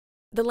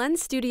The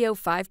Lens Studio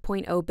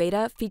 5.0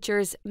 beta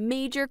features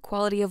major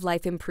quality of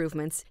life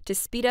improvements to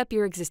speed up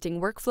your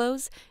existing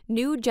workflows,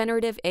 new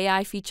generative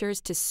AI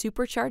features to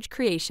supercharge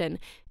creation,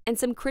 and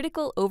some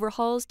critical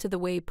overhauls to the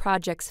way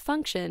projects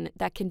function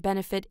that can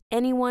benefit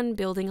anyone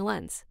building a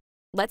lens.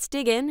 Let's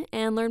dig in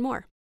and learn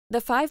more.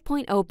 The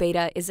 5.0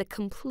 beta is a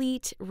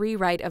complete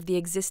rewrite of the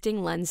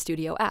existing Lens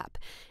Studio app.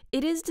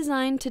 It is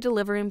designed to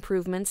deliver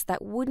improvements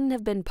that wouldn't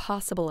have been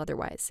possible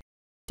otherwise.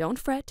 Don't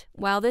fret,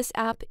 while this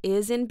app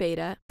is in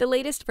beta, the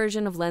latest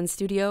version of Lens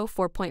Studio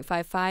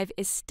 4.55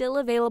 is still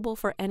available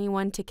for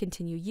anyone to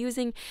continue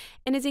using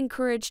and is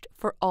encouraged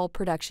for all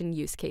production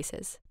use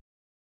cases.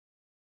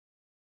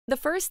 The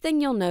first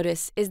thing you'll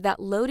notice is that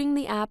loading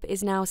the app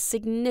is now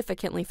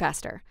significantly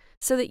faster,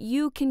 so that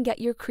you can get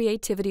your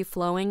creativity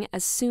flowing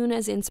as soon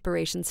as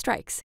inspiration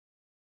strikes.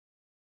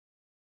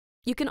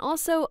 You can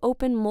also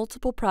open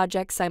multiple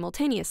projects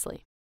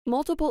simultaneously.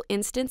 Multiple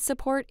instance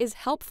support is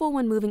helpful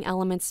when moving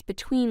elements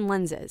between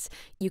lenses.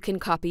 You can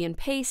copy and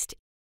paste,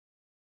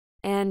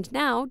 and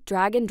now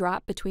drag and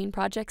drop between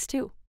projects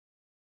too.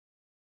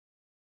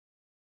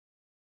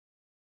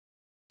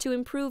 To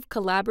improve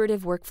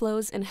collaborative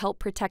workflows and help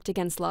protect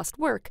against lost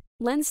work,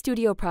 Lens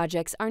Studio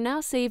projects are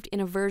now saved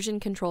in a version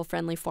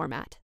control-friendly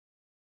format.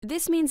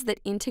 This means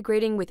that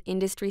integrating with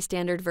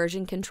industry-standard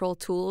version control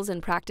tools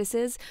and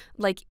practices,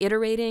 like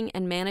iterating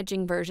and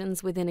managing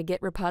versions within a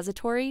Git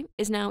repository,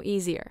 is now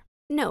easier.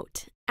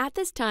 Note, at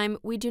this time,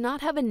 we do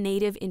not have a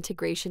native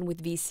integration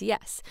with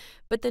VCS,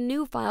 but the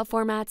new file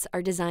formats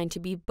are designed to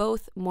be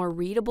both more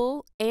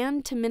readable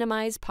and to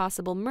minimize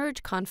possible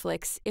merge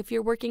conflicts if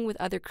you're working with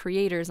other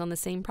creators on the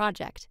same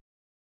project.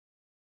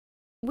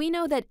 We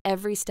know that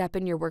every step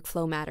in your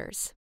workflow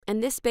matters,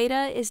 and this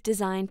beta is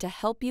designed to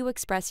help you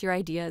express your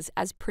ideas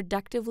as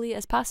productively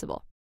as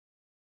possible.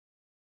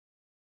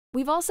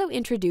 We've also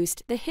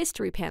introduced the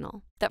History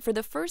panel that for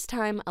the first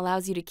time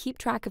allows you to keep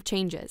track of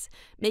changes,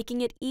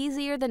 making it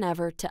easier than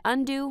ever to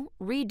undo,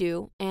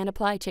 redo, and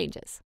apply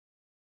changes.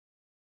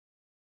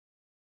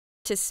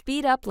 To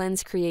speed up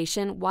lens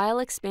creation while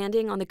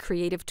expanding on the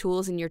creative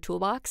tools in your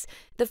toolbox,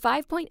 the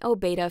 5.0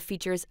 beta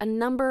features a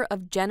number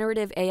of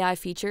generative AI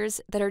features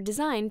that are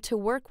designed to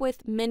work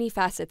with many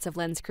facets of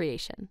lens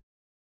creation.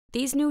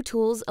 These new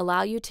tools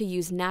allow you to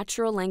use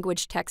natural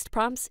language text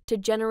prompts to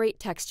generate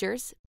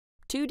textures,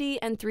 2D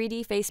and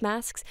 3D face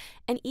masks,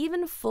 and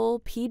even full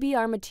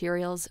PBR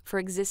materials for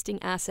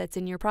existing assets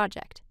in your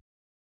project.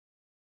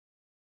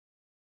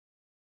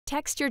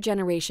 Texture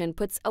generation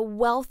puts a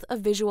wealth of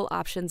visual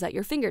options at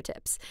your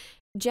fingertips.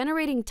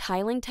 Generating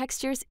tiling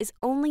textures is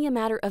only a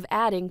matter of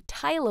adding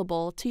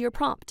tileable to your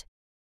prompt.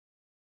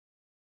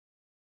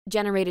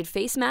 Generated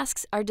face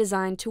masks are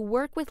designed to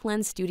work with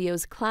Lens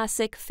Studio's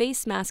classic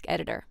face mask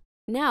editor.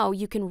 Now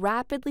you can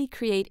rapidly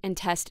create and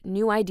test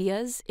new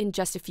ideas in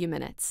just a few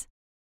minutes.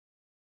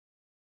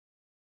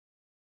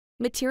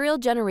 Material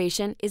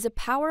generation is a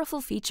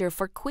powerful feature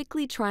for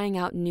quickly trying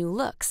out new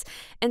looks,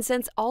 and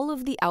since all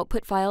of the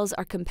output files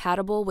are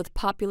compatible with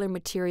popular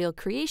material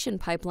creation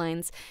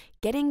pipelines,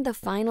 getting the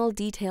final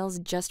details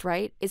just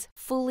right is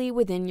fully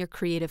within your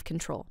creative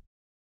control.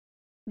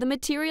 The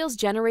materials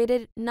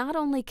generated not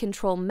only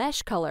control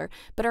mesh color,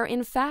 but are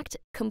in fact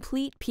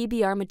complete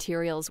PBR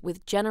materials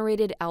with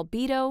generated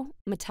albedo,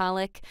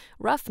 metallic,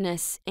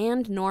 roughness,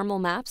 and normal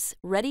maps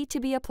ready to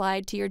be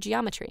applied to your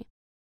geometry.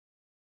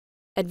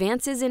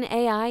 Advances in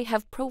AI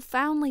have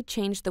profoundly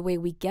changed the way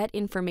we get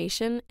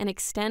information and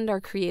extend our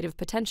creative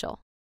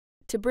potential.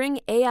 To bring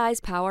AI's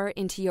power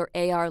into your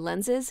AR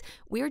lenses,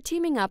 we're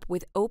teaming up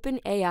with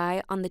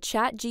OpenAI on the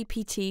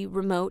GPT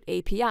Remote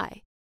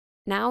API.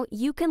 Now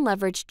you can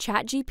leverage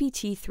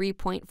GPT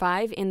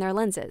 3.5 in their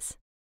lenses.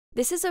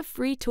 This is a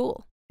free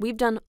tool. We've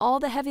done all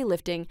the heavy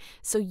lifting,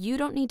 so you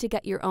don't need to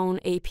get your own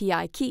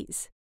API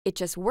keys. It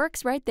just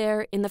works right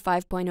there in the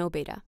 5.0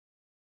 beta.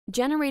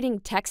 Generating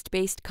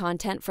text-based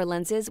content for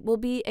lenses will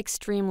be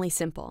extremely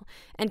simple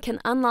and can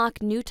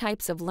unlock new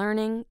types of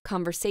learning,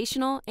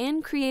 conversational,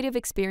 and creative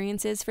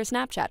experiences for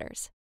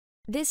Snapchatters.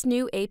 This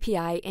new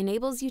API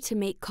enables you to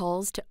make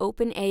calls to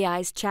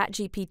OpenAI's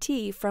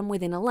ChatGPT from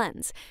within a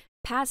lens,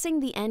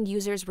 passing the end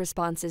user's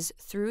responses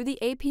through the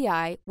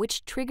API,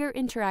 which trigger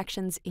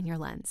interactions in your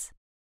lens.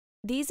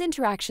 These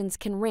interactions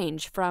can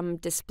range from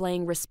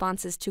displaying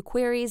responses to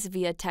queries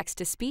via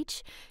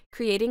text-to-speech,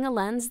 creating a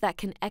lens that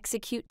can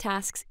execute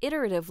tasks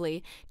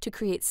iteratively to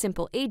create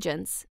simple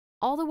agents,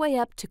 all the way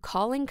up to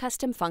calling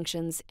custom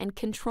functions and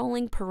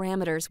controlling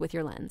parameters with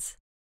your lens.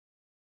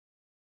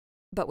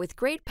 But with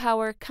great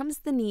power comes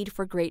the need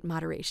for great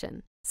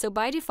moderation. So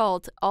by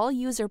default, all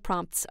user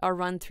prompts are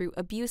run through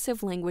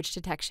abusive language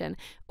detection,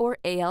 or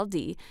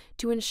ALD,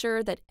 to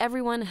ensure that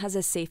everyone has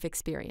a safe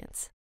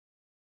experience.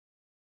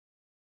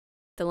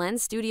 The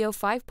Lens Studio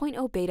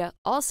 5.0 beta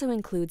also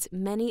includes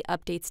many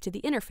updates to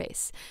the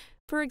interface.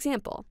 For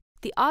example,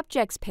 the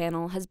Objects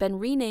panel has been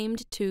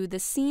renamed to the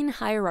Scene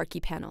Hierarchy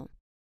panel,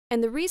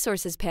 and the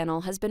Resources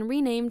panel has been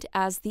renamed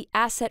as the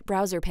Asset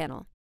Browser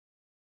panel.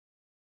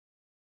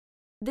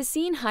 The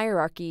scene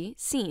hierarchy,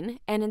 scene,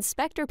 and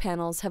inspector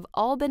panels have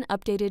all been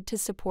updated to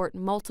support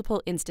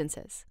multiple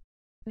instances.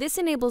 This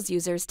enables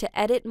users to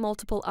edit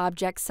multiple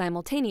objects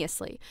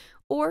simultaneously,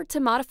 or to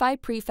modify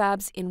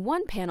prefabs in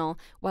one panel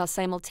while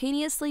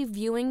simultaneously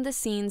viewing the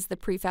scenes the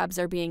prefabs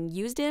are being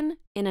used in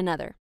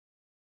another.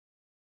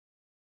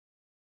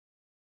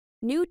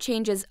 New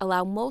changes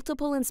allow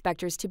multiple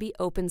inspectors to be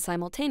open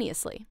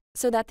simultaneously,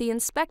 so that the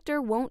inspector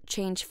won't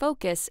change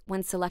focus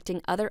when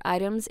selecting other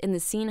items in the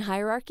scene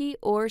hierarchy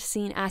or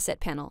scene asset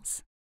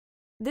panels.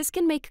 This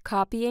can make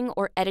copying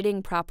or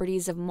editing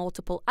properties of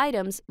multiple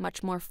items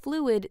much more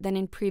fluid than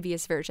in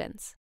previous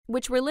versions,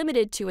 which were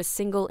limited to a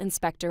single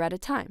inspector at a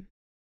time.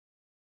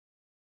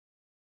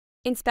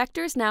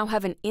 Inspectors now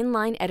have an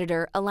inline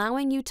editor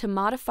allowing you to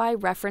modify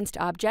referenced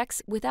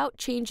objects without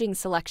changing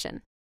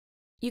selection.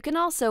 You can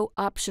also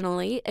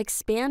optionally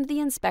expand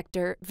the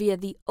inspector via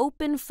the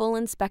Open Full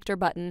Inspector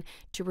button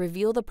to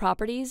reveal the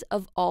properties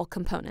of all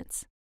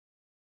components.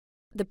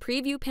 The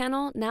Preview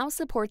panel now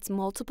supports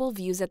multiple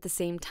views at the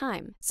same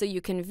time, so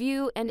you can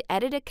view and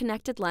edit a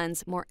connected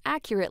lens more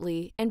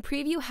accurately and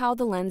preview how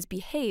the lens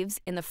behaves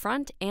in the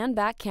front and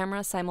back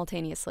camera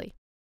simultaneously.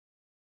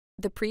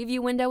 The preview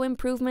window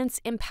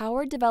improvements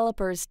empower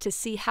developers to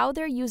see how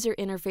their user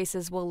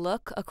interfaces will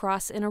look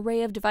across an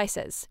array of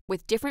devices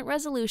with different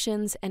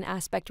resolutions and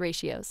aspect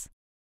ratios.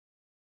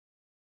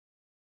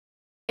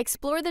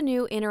 Explore the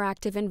new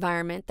interactive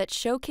environment that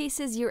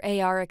showcases your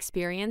AR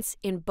experience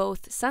in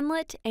both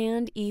sunlit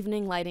and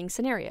evening lighting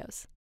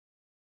scenarios.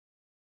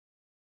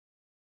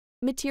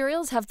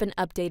 Materials have been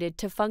updated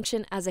to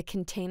function as a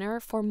container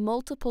for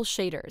multiple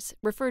shaders,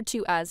 referred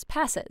to as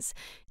passes,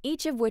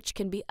 each of which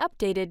can be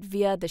updated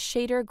via the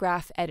Shader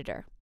Graph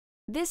Editor.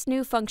 This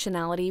new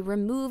functionality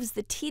removes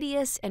the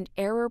tedious and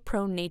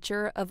error-prone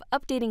nature of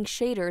updating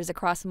shaders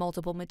across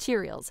multiple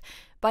materials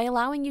by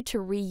allowing you to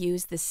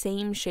reuse the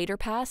same shader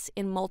pass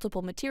in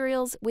multiple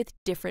materials with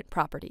different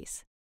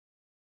properties.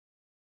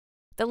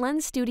 The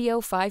Lens Studio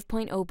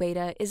 5.0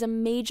 beta is a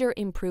major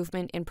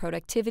improvement in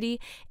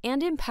productivity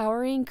and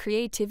empowering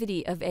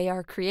creativity of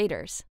AR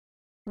creators.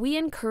 We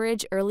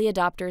encourage early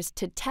adopters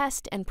to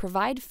test and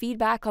provide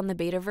feedback on the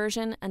beta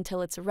version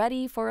until it's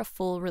ready for a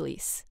full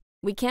release.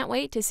 We can't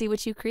wait to see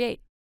what you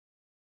create.